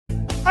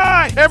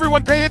Why?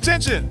 Everyone pay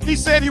attention. He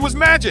said he was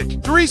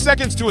magic. 3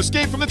 seconds to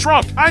escape from the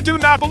trunk. I do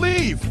not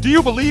believe. Do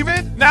you believe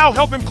it? Now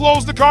help him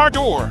close the car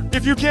door.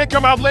 If you can't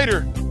come out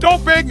later,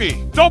 don't beg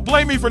me. Don't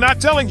blame me for not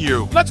telling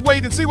you. Let's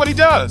wait and see what he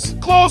does.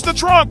 Close the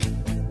trunk.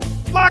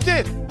 Lock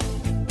it.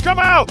 Come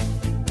out.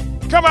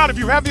 Come out if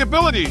you have the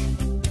ability.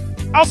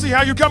 I'll see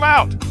how you come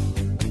out.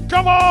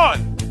 Come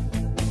on.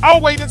 I'll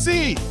wait and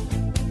see.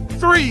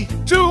 3,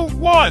 2,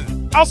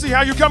 1. I'll see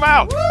how you come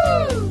out.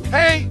 Woo!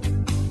 Hey,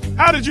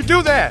 how did you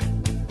do that?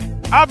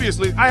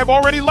 Obviously, I have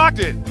already locked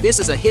it. This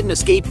is a hidden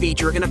escape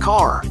feature in a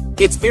car.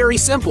 It's very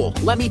simple.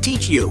 Let me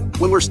teach you.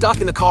 When we're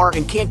stuck in the car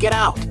and can't get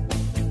out,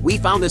 we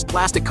found this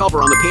plastic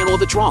cover on the panel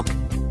of the trunk.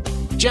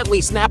 Gently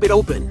snap it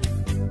open.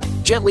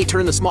 Gently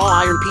turn the small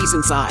iron piece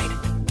inside.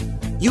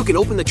 You can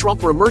open the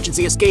trunk for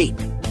emergency escape.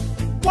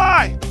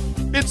 Why?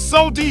 It's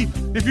so deep.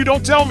 If you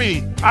don't tell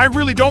me, I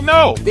really don't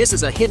know. This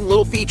is a hidden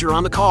little feature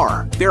on the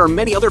car. There are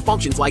many other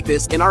functions like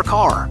this in our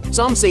car.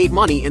 Some save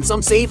money and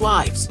some save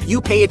lives.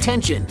 You pay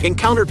attention.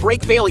 Encountered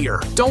brake failure.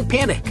 Don't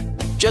panic.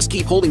 Just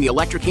keep holding the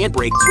electric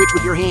handbrake switch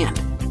with your hand.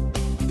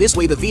 This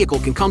way the vehicle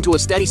can come to a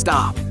steady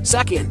stop.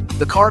 Second,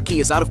 the car key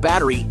is out of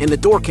battery and the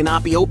door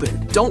cannot be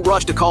opened. Don't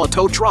rush to call a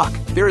tow truck.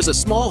 There is a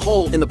small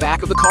hole in the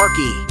back of the car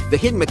key. The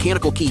hidden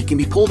mechanical key can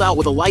be pulled out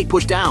with a light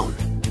push down.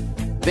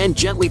 Then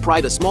gently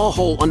pry the small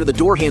hole under the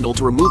door handle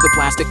to remove the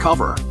plastic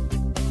cover.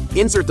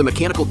 Insert the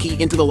mechanical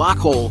key into the lock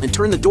hole and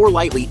turn the door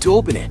lightly to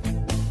open it.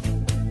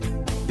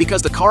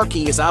 Because the car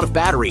key is out of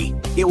battery,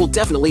 it will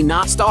definitely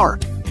not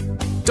start.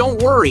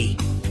 Don't worry.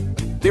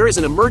 There is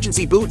an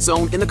emergency boot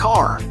zone in the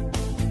car,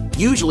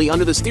 usually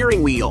under the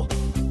steering wheel.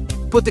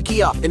 Put the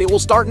key up and it will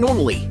start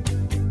normally.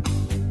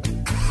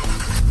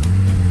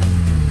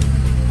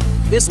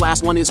 This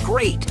last one is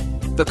great.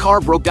 The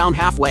car broke down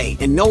halfway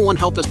and no one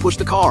helped us push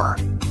the car.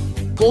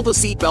 Pull the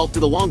seatbelt to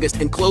the longest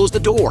and close the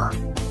door.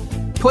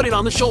 Put it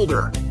on the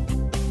shoulder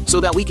so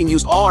that we can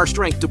use all our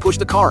strength to push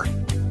the cart.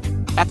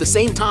 At the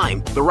same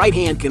time, the right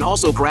hand can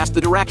also grasp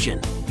the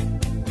direction.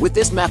 With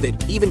this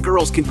method, even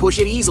girls can push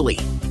it easily.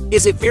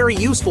 Is it very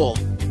useful?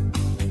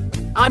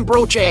 I'm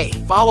Broche.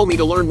 Follow me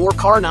to learn more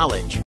car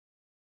knowledge.